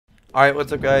Alright,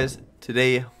 what's up guys?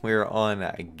 Today we're on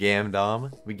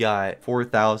Gamdom. We got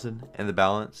 4,000 in the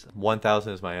balance.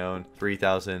 1,000 is my own.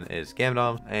 3,000 is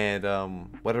Gamdom. And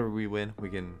whatever we win, we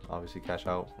can obviously cash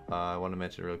out. I want to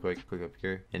mention real quick, click up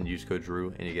here and use code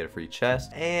Drew and you get a free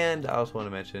chest. And I also want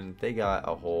to mention they got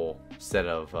a whole set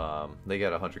of, they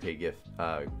got a 100k gift,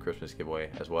 Christmas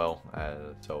giveaway as well.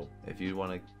 So if you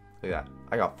want to, look at that.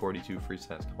 I got 42 free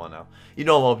cents. Come on now. You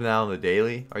know I'm opening out on the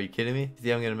daily. Are you kidding me? You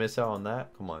think I'm going to miss out on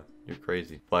that? Come on. You're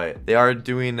crazy. But they are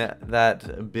doing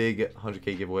that big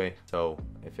 100k giveaway. So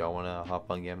if y'all want to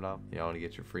hop on Gamdom, y'all want to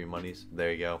get your free monies,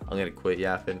 there you go. I'm going to quit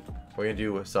yapping. We're going to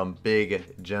do some big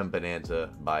gem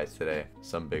bonanza buys today.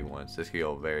 Some big ones. This could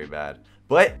go very bad.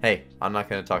 But hey, I'm not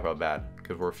going to talk about bad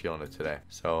because we're feeling it today.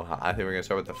 So I think we're going to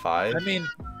start with the 5. I mean,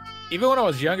 even when I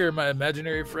was younger, my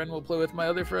imaginary friend will play with my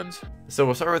other friends. So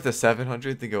we'll start with the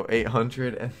 700, then go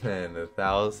 800, and then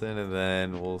 1,000, and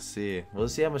then we'll see. We'll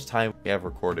see how much time we have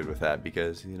recorded with that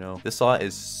because, you know, this slot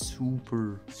is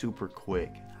super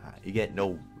quick. You get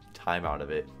no time out of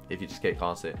it if you just get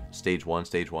constant stage one,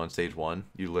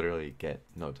 you literally get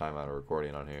no time out of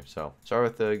recording on here. So start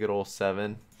with the good old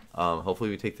 7. Hopefully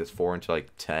we take this 4 into like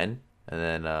 10, and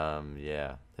then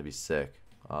yeah, that'd be sick.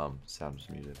 Sound just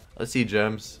muted. Let's see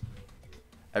gems.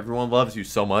 Everyone loves you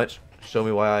so much. Show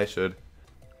me why I should.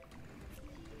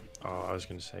 Oh, I was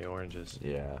gonna say oranges.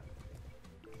 Yeah.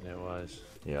 And it was.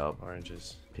 Yep.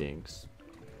 Oranges. Pinks.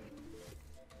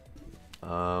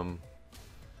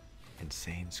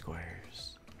 Insane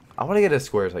squares. I want to get a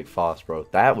squares like Foss, bro.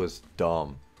 That was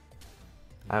dumb.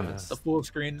 I haven't. The full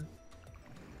screen.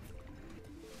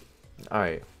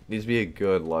 Alright. Needs to be a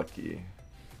good lucky.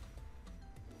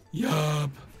 Yup.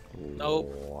 Nope.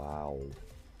 Wow.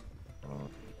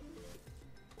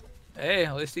 Hey,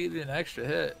 at least you did an extra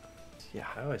hit. Yeah.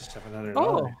 That was $700.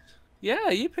 Oh, yeah,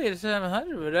 you paid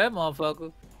 700 for that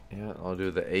motherfucker. Yeah, I'll do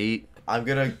the 8. I'm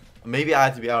gonna. Maybe I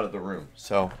have to be out of the room.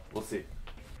 So, we'll see.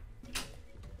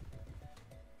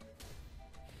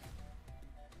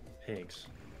 Pigs.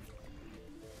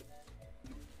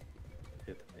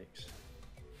 Hit the pigs.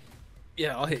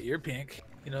 Yeah, I'll hit your pink.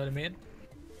 You know what I mean?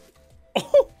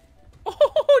 Oh,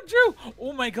 oh, Drew!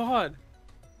 Oh my God.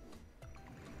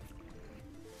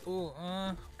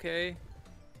 Oh, okay.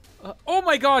 Oh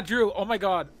my God, Drew! Oh my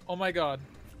God! Oh my God!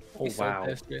 Oh, He's wow. so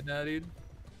pissed right now, dude.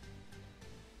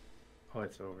 Oh,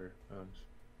 it's over.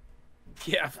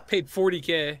 Yeah, I paid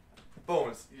 40k.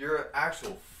 Bones, you're an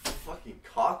actual fucking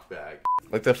cockbag.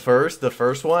 Like the first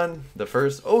one,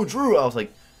 oh Drew, I was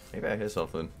like, maybe I hit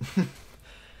something.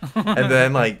 And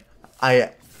then like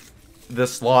the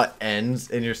slot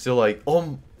ends and you're still like,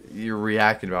 oh, you're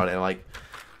reacting about it. And like,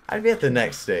 I'd be at the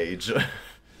next stage.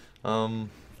 I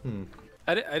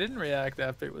didn't react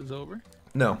after it was over.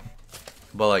 No,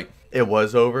 but like it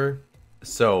was over,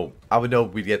 so I would know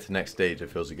we'd get to the next stage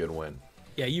if it was a good win.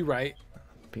 Yeah, you right.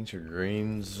 Pinks or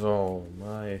greens? Oh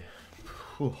my.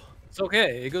 Whew. It's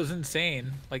okay. It goes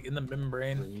insane, like in the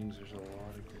membrane. Greens, there's a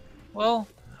lot of good. Well,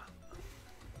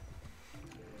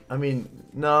 I mean,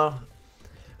 no.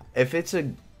 If it's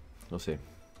a, we'll see.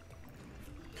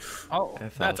 oh,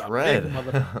 If that's that's a red. big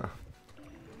mother.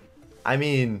 I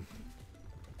mean,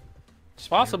 It's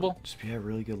possible. Just be a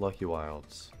really good Lucky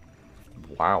Wilds.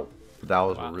 Wow, that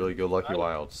was a really good Lucky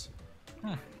Wilds.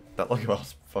 That Lucky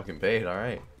Wilds fucking paid. All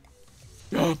right.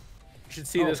 You should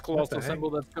see this what the colossal heck? symbol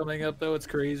that's coming up, though. It's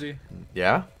crazy.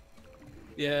 Yeah.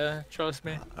 Yeah, trust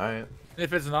me. All right.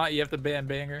 If it's not, you have to ban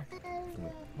banger.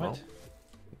 Well,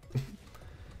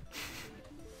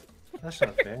 That's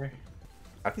not fair.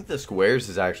 I think the squares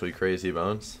is actually crazy,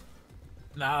 Bones.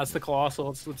 Nah, it's the colossal.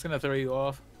 It's gonna throw you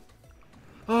off.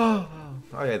 Oh,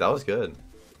 yeah, that was good.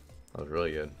 That was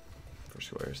really good for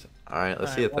squares. All right,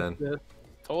 let's see it then.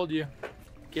 Told you.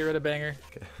 Get rid of banger.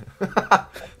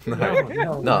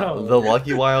 No, the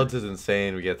Lucky Wilds is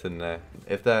insane. We get to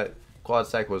if that quad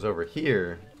stack was over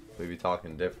here, we'd be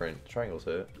talking different. Triangles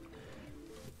hit.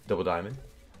 Double diamond.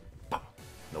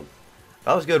 Nope.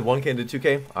 That was good. 1K into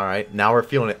 2K. All right, now we're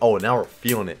feeling it. Oh, now we're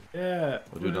feeling it. Yeah.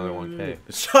 We'll do another 1K.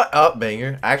 Shut up,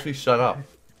 banger. Actually, shut up.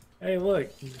 Hey, look,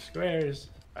 squares.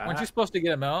 Aren't you supposed to get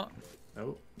them out?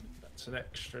 Nope. That's an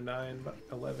extra 9 bucks,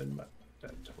 11 bucks,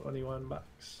 that's 21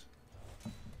 bucks.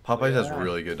 Popeyes has Yeah.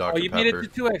 really good Oh, Dr. you made it Pepper. to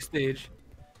 2x stage.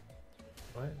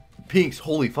 What? Pinks.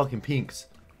 Holy fucking pinks.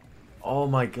 Oh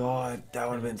my god. That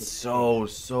would have been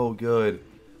so good.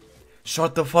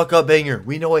 Shut the fuck up, banger.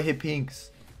 We know I hit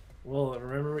pinks. Well,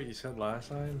 remember what you said last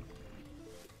time?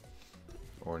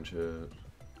 Orange hit.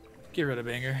 Get rid of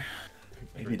banger.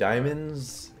 Maybe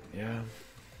diamonds? Yeah.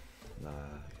 Nah,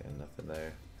 got nothing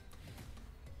there.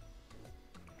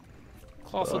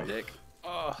 Colossal Ugh. dick.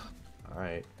 Oh.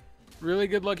 Alright. Really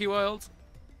good Lucky Wilds.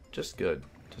 Just good.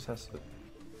 Just has to.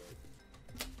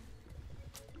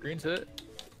 Green's hit.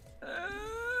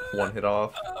 One hit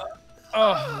off.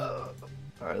 Oh.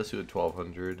 Alright, let's do a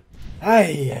 1200.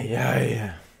 Ay, ay,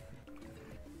 ay.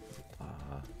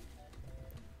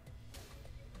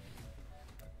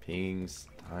 Pinks,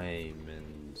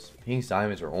 diamonds. Pinks,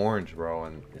 diamonds are orange, bro,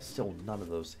 and there's still none of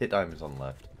those hit diamonds on the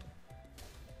left.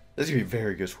 This is gonna be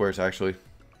very good squares, actually.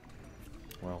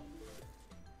 Well,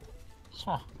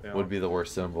 Huh. Yeah. would be the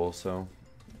worst symbol, so.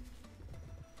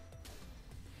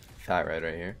 Fat red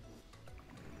right here.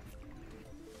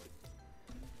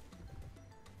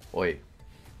 Oi.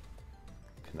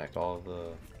 Connect all of the.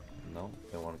 No,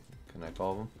 they want to connect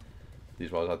all of them.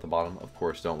 These walls at the bottom, of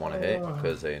course, don't want to hit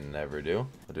because they never do.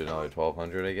 I'll do another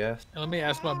 1200, I guess. Let me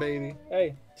ask my baby.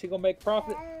 Hey, she gonna make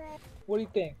profit? What do you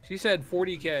think? She said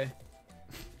 40K.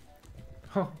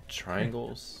 Huh.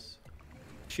 Triangles.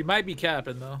 She might be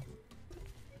capping though.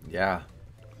 Yeah.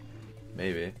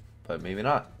 Maybe, but maybe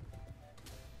not.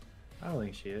 I don't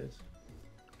think she is.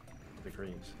 The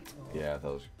greens. Oh. Yeah, if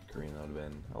that was green, that would have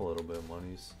been a little bit of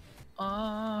monies.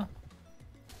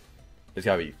 It's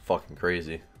gotta be fucking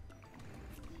crazy.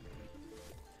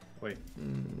 Wait.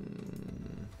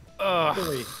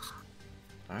 Ugh.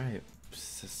 Alright.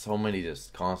 So many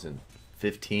just constant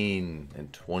 15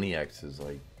 and 20 X's,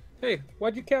 like. Hey,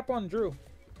 why'd you cap on Drew?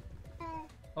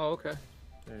 Oh, okay.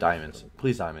 Diamonds.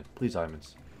 Please diamond. Please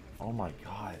diamonds. Oh my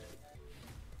god.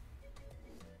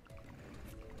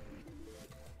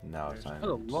 Now it's That's a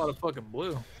diamonds. lot of fucking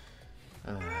blue.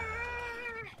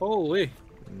 Holy.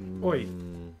 Oi.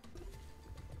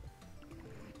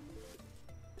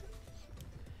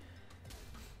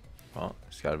 Well,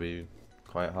 it's gotta be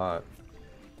quite hot.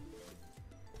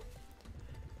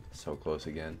 So close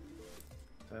again.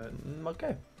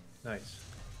 Okay. Nice.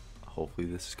 Hopefully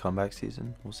this is comeback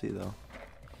season. We'll see though.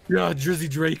 Yeah, Drizzy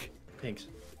Drake. Pinks.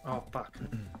 Oh, fuck.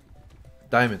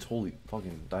 Diamonds. Holy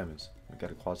fucking diamonds. We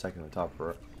got a quad second on the top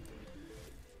for it.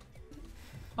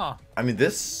 Huh. I mean, the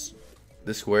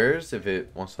squares, if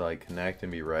it wants to like connect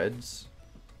and be reds.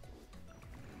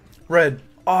 Red.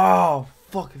 Oh,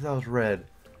 fuck if that was red.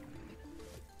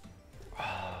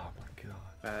 Oh my god.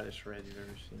 Baddest red you've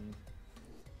ever seen.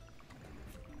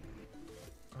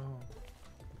 Oh.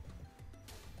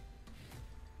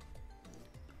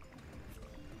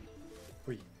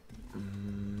 Wait.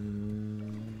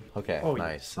 Okay, Oh,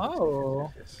 nice. Oh.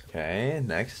 Yes. Okay,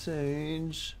 next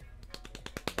stage.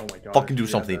 Oh my god. Fucking do Yeah,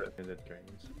 something. the drains.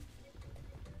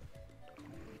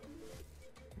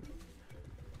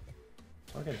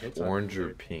 Fucking hits on Orange or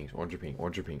weird. pink, orange or pink,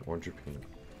 orange or pink, orange or pink.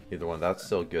 Either one. That's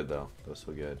still good though. That's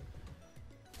still good.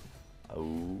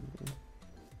 Oh.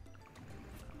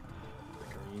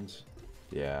 The greens.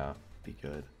 Yeah, be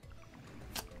good.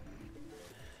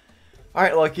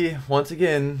 Alright, Lucky. Once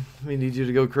again, we need you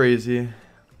to go crazy.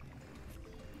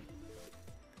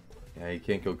 Yeah, you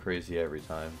can't go crazy every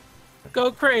time.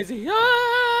 Go crazy.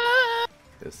 Ah!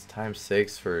 This times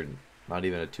 6 for not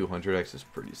even a 200x is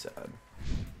pretty sad.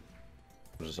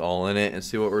 We're just all in it and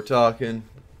see what we're talking.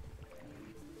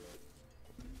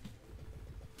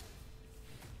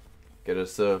 Get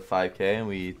us to 5K and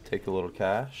we take a little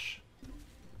cash.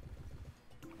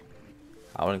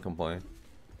 I wouldn't complain.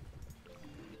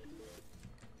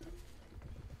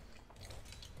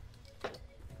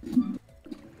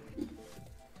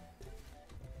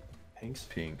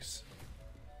 Pinks.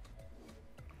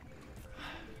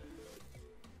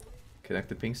 Connect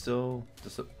the pink still.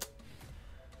 Just a...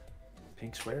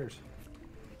 Pink squares.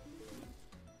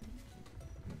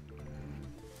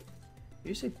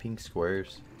 You say pink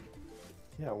squares?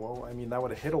 Yeah, well, I mean, that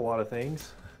would have hit a lot of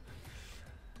things.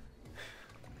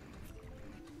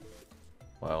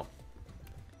 Well,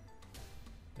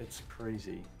 It's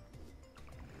crazy.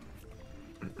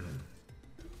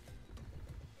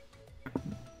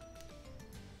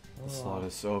 this slot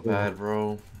is so bad,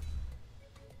 bro.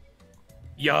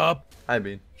 Yup. Hi,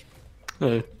 Bean.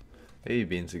 Hey. Hey,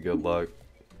 Beans, a good luck.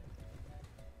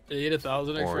 They hit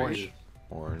 1,000 X Orange.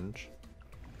 Orange.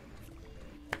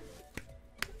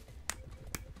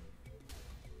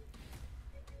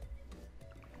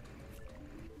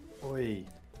 Oi.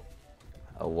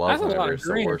 A love That's a lot whenever of it's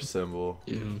the green. worst symbol.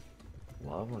 Yeah.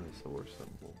 Love when it's the worst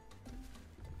symbol.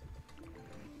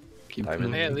 Keep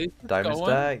Diamond. Hey, at going. least it's Diamond going.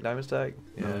 stack. Diamond stack.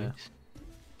 Yeah.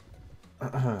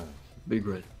 Nice. Big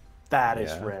red. That is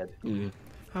Yeah. red. Yeah.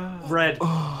 Red.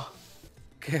 Oh.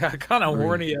 Okay, I kind of Green.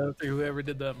 horny after whoever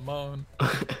did that moan.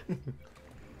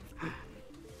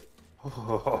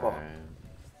 Alright.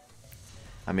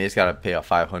 I mean, it's got to pay a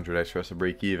 500 extra to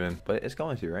break even, but it's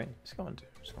going to, right? It's going to.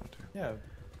 It's going to. Yeah.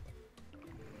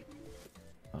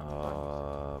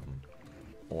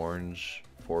 Orange.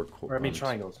 4 Or I mean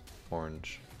triangles.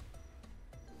 Orange.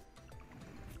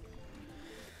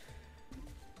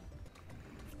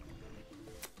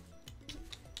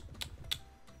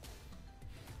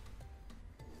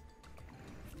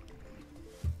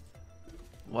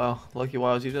 Well, Lucky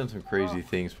Wilds, you've done some crazy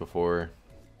things before.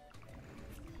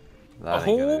 That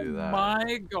ain't gonna do that.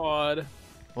 My god.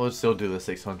 We'll still do the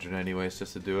 600 anyways,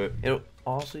 just to do it. It'll,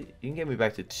 honestly, you can get me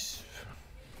back to,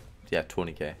 yeah,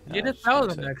 20k. Get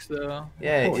 1,000 next though.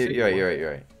 Yeah, Oh,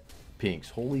 you're right. Pinks,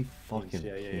 holy fucking Pinks,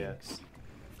 yeah. pinks.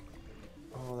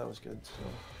 Oh, that was good. So.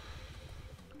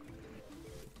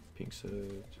 Pink set.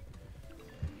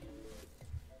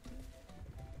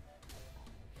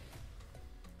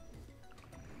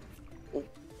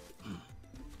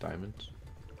 Diamonds.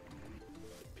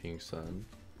 Pink sun.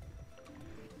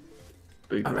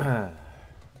 Big red.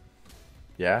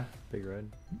 Yeah, big red.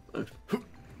 Wait,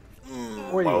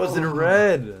 Why was it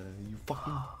red? You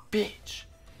fucking bitch.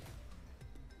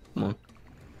 Come on.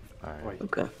 Alright. Wait.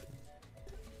 Okay.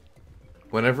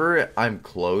 Whenever I'm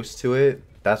close to it,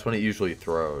 that's when it usually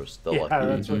throws the Yeah, lucky.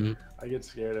 that's what I get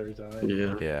scared every time.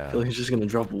 Yeah. Yeah. I feel like he's just gonna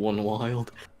drop one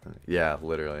wild. Yeah,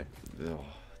 literally. Ugh,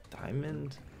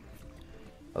 diamond?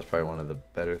 That's probably one of the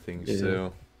better things Yeah.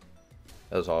 too.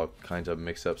 That was all kinds of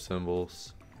mix up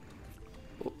symbols.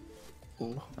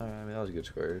 Oh. I mean, that was good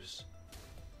squares.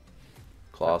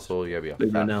 Colossal, you gotta be a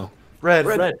Big fat... red now. Red!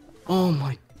 Red. Oh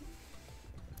my.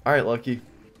 Alright, Lucky.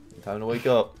 Time to wake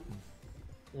up.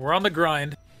 We're on the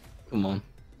grind. Come on.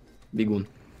 Big one.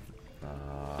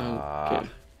 Okay.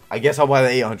 I guess I'll buy the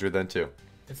 800 then too.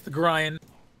 It's the grind.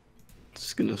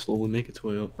 It's gonna slowly make its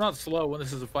way up. It's not slow when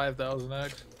this is a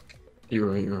 5,000x. You're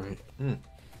right, you're right.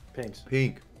 Pinks.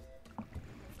 Pink.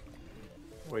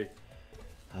 Wait.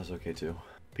 That was okay too.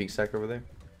 Pink stack over there.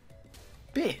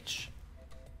 Bitch.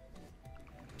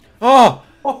 Oh!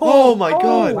 Oh my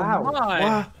god! Wow. My.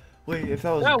 Wow. Wait, if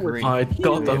that was That was green. I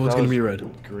thought that if was gonna be red.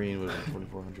 Green was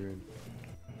 2400.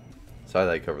 Sorry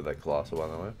that I covered that colossal by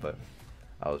the way, but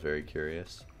I was very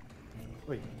curious.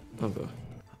 Wait. Okay.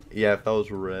 Yeah, if that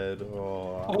was red.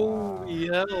 Oh. Holy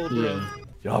hell, bro. Yeah.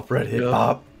 Yup, red hip Yeah.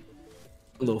 hop.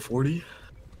 A little 40.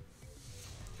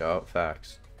 Yup,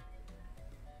 facts.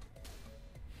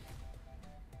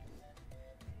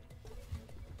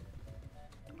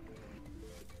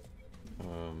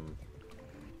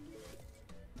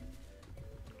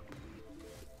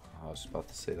 I was about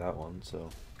to say that one, so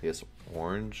I guess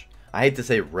orange. I hate to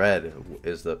say red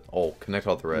is the connect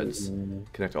all the reds.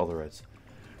 Connect all the reds.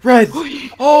 Red!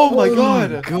 Oh my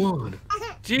god! God.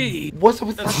 Gee. What's up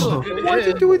with That's so that? good. Why are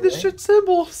you doing this shit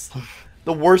symbols?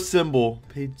 The worst symbol.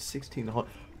 Page 1600.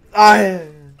 I.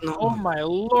 Oh my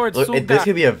lord. Look, So this bad.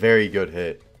 could be a very good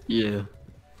hit. Yeah.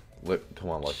 Look, come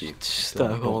on, Lucky.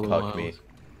 Stack all Don't the cuck me. wilds.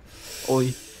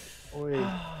 Oi. Wait.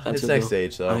 That's It's it, next though.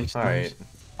 stage though. Nice, Alright. nice.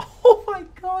 Oh my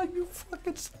god, you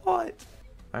fucking saw it.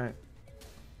 Alright.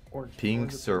 Orange.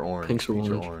 Pinks or orange? Pinks or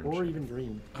orange. Or even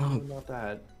green. Oh. Not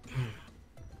that.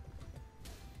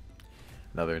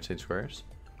 Another insane squares.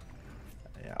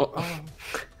 Yeah. Oh.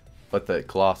 But the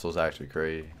colossal's actually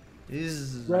crazy.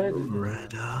 Red.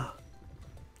 Red.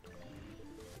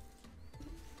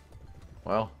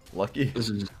 Well, Lucky.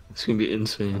 It's gonna be A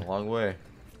insane. long way.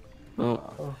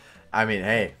 Oh. I mean,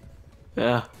 hey,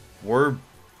 Yeah. we're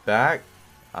back.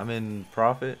 I'm in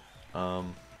profit.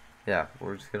 Yeah,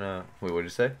 we're just gonna wait. What'd you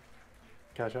say?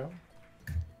 Cash out.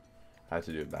 I have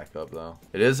to do it back up though.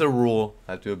 It is a rule.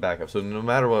 I have to do it back up. So no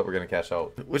matter what, we're gonna cash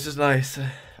out, which is nice.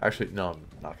 Actually, no, I'm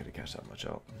not gonna cash that much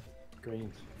out.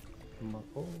 Greens.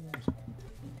 Oh.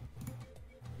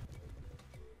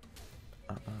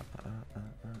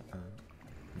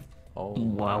 Oh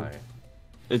Wow. my.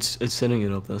 It's setting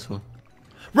it up. That's one.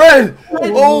 Red!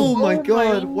 Oh my my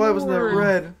god! Why wasn't that lord.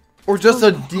 red? Or just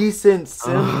a decent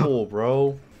symbol,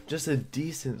 bro. Just a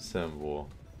decent symbol.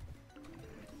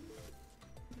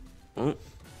 Mm.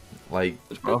 Like,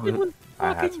 It's It probably. was I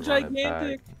had fucking to run it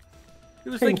gigantic. back. It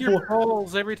was like your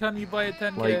balls every time you buy a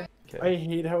 10k. Like, I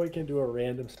hate how it can do a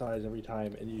random size every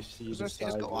time, and you see the Does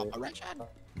size. this go off of a it. red shot?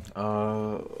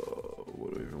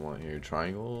 what do we even want here?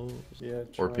 Triangles? Yeah.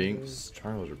 Or triangles. pinks?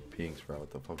 Triangles or pinks, bro.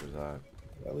 What the fuck was that?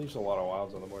 That leaves a lot of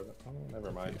wilds on the board. But,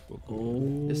 never mind.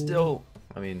 Oh. It's still,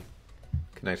 I mean,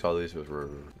 connect all these with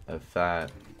a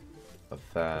fat,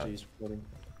 Jeez, floating.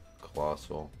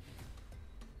 colossal,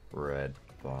 red.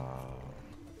 Wow.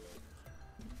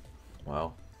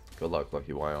 Well, good luck,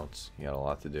 Lucky Wilds. You got a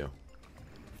lot to do.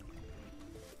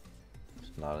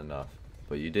 It's not enough,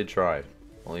 but you did try.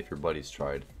 Only if your buddies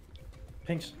tried.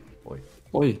 Pinks. Boy.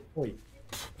 Oi. Wait.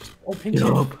 Oh, pinks.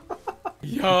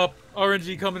 Yup.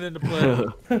 RNG coming into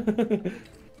play.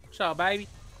 Shut up, baby.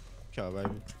 Ciao, baby.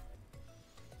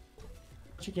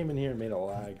 She came in here and made a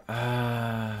lag.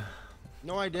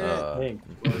 No, I didn't. Pink.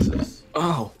 What is this?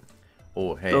 Oh.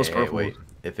 Oh, hey, Those hey, purples. wait.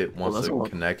 If it wants that's a to lot.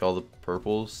 connect all the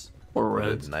purples, Or with a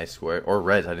reds. nice square, or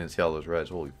reds. I didn't see all those reds.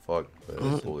 Holy fuck.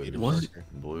 Holy Peter what? Parker.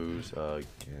 blues. Yeah.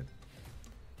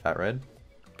 Fat red.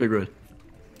 Big red.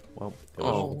 Well, it was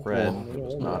Oh, red. oh, It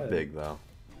was not big though.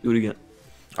 Do it again.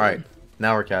 All right,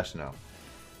 now we're cashing out.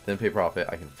 Didn't pay profit.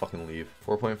 I can fucking leave.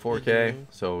 4.4k.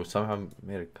 So somehow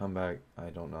made a comeback. I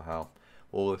don't know how.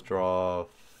 We'll withdraw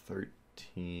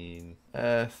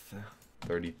 13F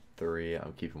 33.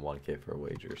 I'm keeping 1k for a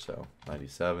wager. So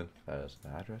 97. That is the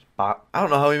address. I don't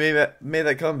know how we made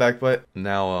that comeback, but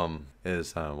now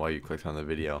is while you clicked on the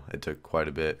video, it took quite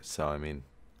a bit. So I mean,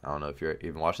 I don't know if you're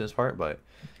even watching this part, but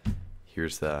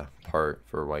here's the part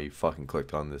for why you fucking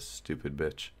clicked on this stupid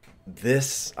bitch.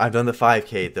 I've done the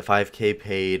 5k. The 5k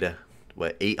paid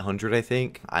what, 800 I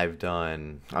think. I've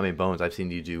done, I mean, Bones, I've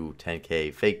seen you do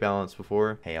 10k fake balance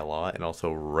before, pay a lot, and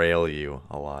also rail you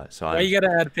a lot. So Why you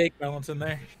gotta add fake balance in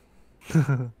there?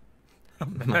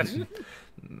 Imagine.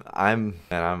 I'm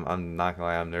not gonna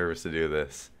lie, I'm nervous to do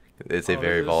this. It's a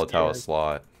very this is volatile scary.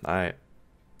 slot. Alright.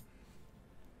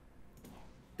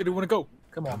 Did you want to go?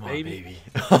 Come on, Come on, baby. baby.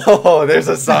 Oh, there's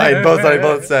a sign.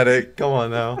 Both said it. Come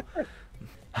on now.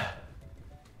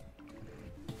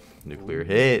 Nuclear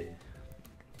hit.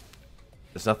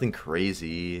 There's nothing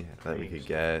crazy that we could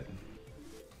get.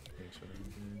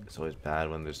 It's always bad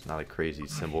when there's not a crazy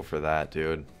symbol for that,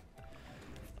 dude.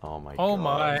 Oh my Oh god.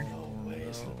 my. No way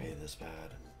it's gonna be this bad.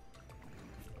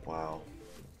 Wow.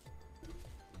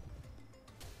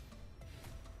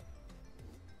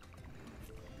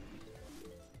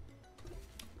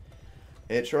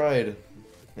 It tried.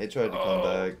 It tried to come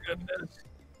back. Goodness.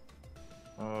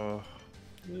 Uh,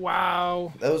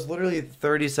 Wow. That was literally a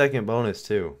 30-second bonus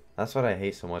too. That's what I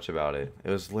hate so much about it. It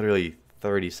was literally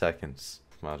 30 seconds.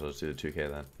 Might as well just do the 2k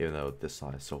then. Even though this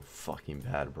slot is so fucking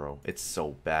bad, bro. It's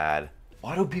so bad.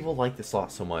 Why do people like this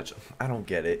slot so much? I don't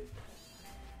get it.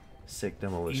 Sick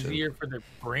demolition. Easier for the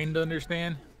brain to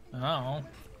understand? I don't know.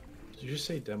 Did you just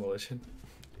say demolition?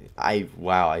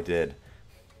 Wow, I did.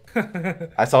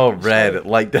 I saw red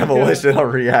like demolition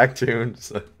on React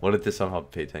Tunes. What if this somehow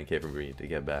pay 10k for me to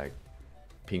get back?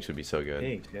 Pink should be so good.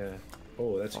 Pink, yeah.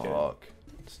 Oh, that's good. Fuck.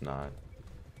 It's not.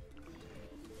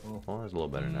 Well, it's a little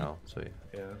better now. So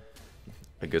Yeah.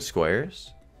 a good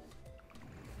squares.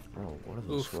 Bro, what are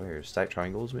those Oof. squares? Stack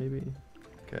triangles, maybe?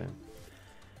 Okay.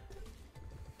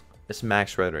 It's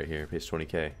max red right here. Pays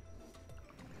 20k.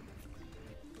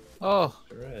 Oh,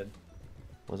 Red.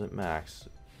 Wasn't max.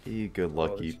 Be good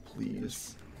lucky,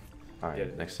 please. Alright, Yeah,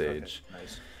 next okay, stage.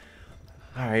 Nice.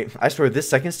 Alright, I swear this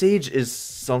second stage is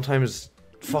sometimes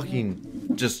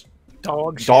fucking just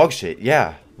dog shit. shit.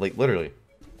 Yeah, like literally.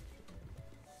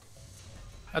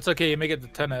 That's okay. You make it to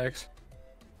 10x.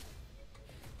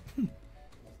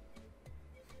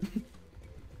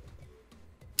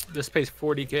 This pays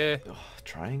 40k. Ugh,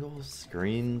 triangles,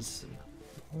 greens.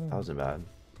 That wasn't bad.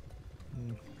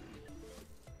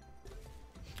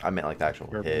 I meant like the actual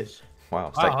hit. Purples. Wow,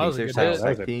 Wow, stack that pinks was a there, good stack, hit. That was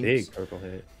stack a pinks. big purple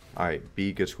hit. Alright,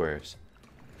 be good squares.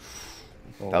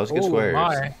 Oh, That was good Oh squares.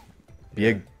 my. Be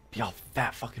a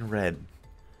fat fucking red.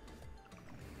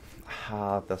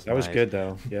 Ah, that's that was nice. good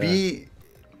though. Yeah.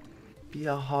 Be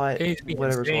a hot Pays me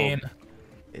whatever's insane.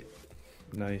 called.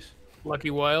 Nice. Lucky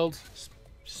Wild.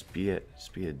 Just be a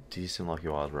decent Lucky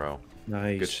Wild, bro.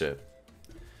 Nice. Good shit.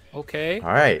 Okay.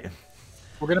 All right.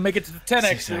 We're gonna make it to the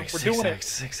 10x. We're doing it.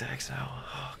 6x now.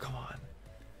 Oh, come on.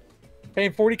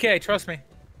 Paying 40k. Trust me.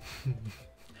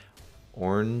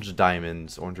 Orange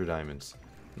diamonds. Orange or diamonds.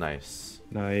 Nice.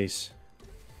 Nice.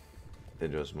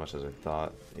 Didn't do as much as I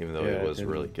thought, even though Yeah, it it was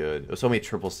didn't. really good. It was so many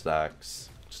triple stacks.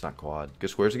 Just not quad. Good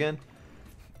squares again?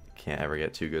 Can't ever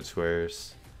get two good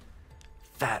squares.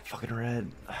 Fat fucking red.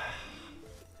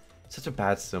 Such a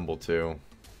bad symbol, too.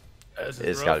 This is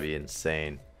It's rough. gotta be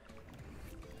insane.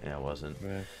 Yeah, it wasn't.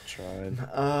 Yeah, tried.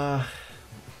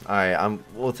 Alright,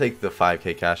 we'll take the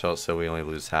 5k cash out so we only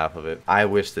lose half of it. I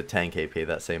wish the 10k paid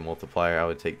that same multiplier. I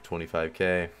would take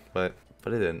 25k, but it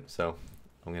didn't, so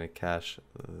I'm gonna cash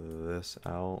this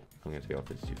out. I'm gonna take off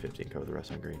 5250 and cover the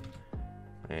rest on green.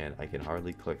 And I can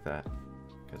hardly click that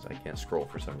because I can't scroll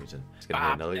for some reason. It's gonna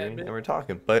be another damn green it. and we're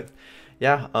talking. But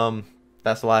yeah,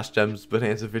 that's the last Gems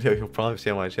Bonanza video you'll probably see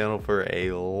on my channel for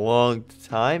a long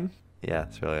time. Yeah,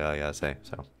 that's really all I gotta say.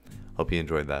 So hope you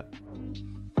enjoyed that.